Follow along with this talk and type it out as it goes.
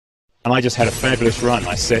And I just had a fabulous run.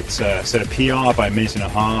 I set a PR by a minute and a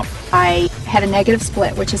half. I had a negative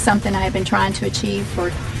split, which is something I have been trying to achieve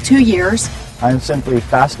for 2 years. I'm simply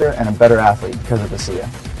faster and a better athlete because of ASEA.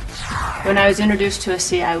 When I was introduced to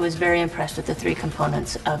ASEA, I was very impressed with the 3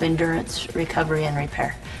 components of endurance, recovery, and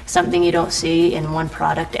repair. Something you don't see in one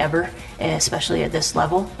product ever, especially at this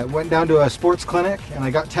level. I went down to a sports clinic and I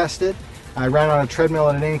got tested. I ran on a treadmill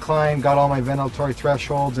at an incline, got all my ventilatory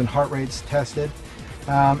thresholds and heart rates tested.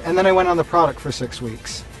 And then I went on the product for 6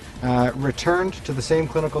 weeks. Returned to the same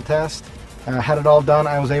clinical test, had it all done.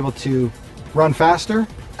 I was able to run faster,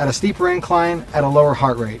 at a steeper incline, at a lower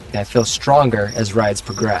heart rate. I feel stronger as rides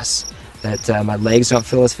progress, that my legs don't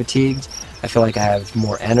feel as fatigued. I feel like I have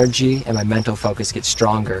more energy and my mental focus gets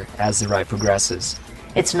stronger as the ride progresses.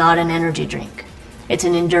 It's not an energy drink. It's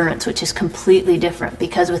an endurance, which is completely different,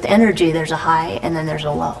 because with energy there's a high and then there's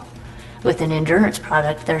a low. With an endurance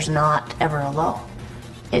product there's not ever a low.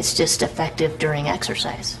 It's just effective during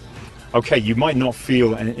exercise. Okay, you might not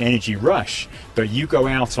feel an energy rush, but you go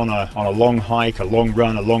out on a long hike, a long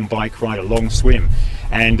run, a long bike ride, a long swim,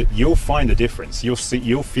 and you'll find the difference. You'll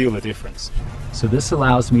feel the difference. So this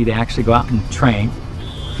allows me to actually go out and train,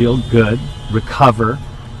 feel good, recover,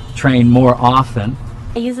 train more often.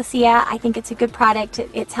 I use ASEA. I think it's a good product.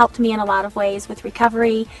 It's helped me in a lot of ways with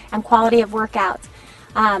recovery and quality of workouts.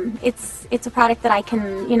 It's a product that I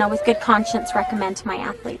can, with good conscience recommend to my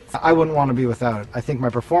athletes. I wouldn't want to be without it. I think my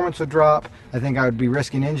performance would drop. I think I would be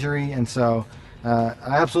risking injury, and so I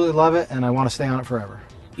absolutely love it, and I want to stay on it forever.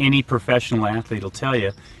 Any professional athlete will tell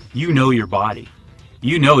you, you know your body.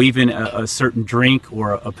 You know even a certain drink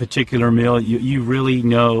or a particular meal, you really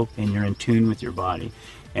know and you're in tune with your body.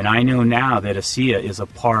 And I know now that ASEA is a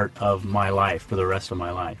part of my life for the rest of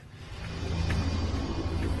my life.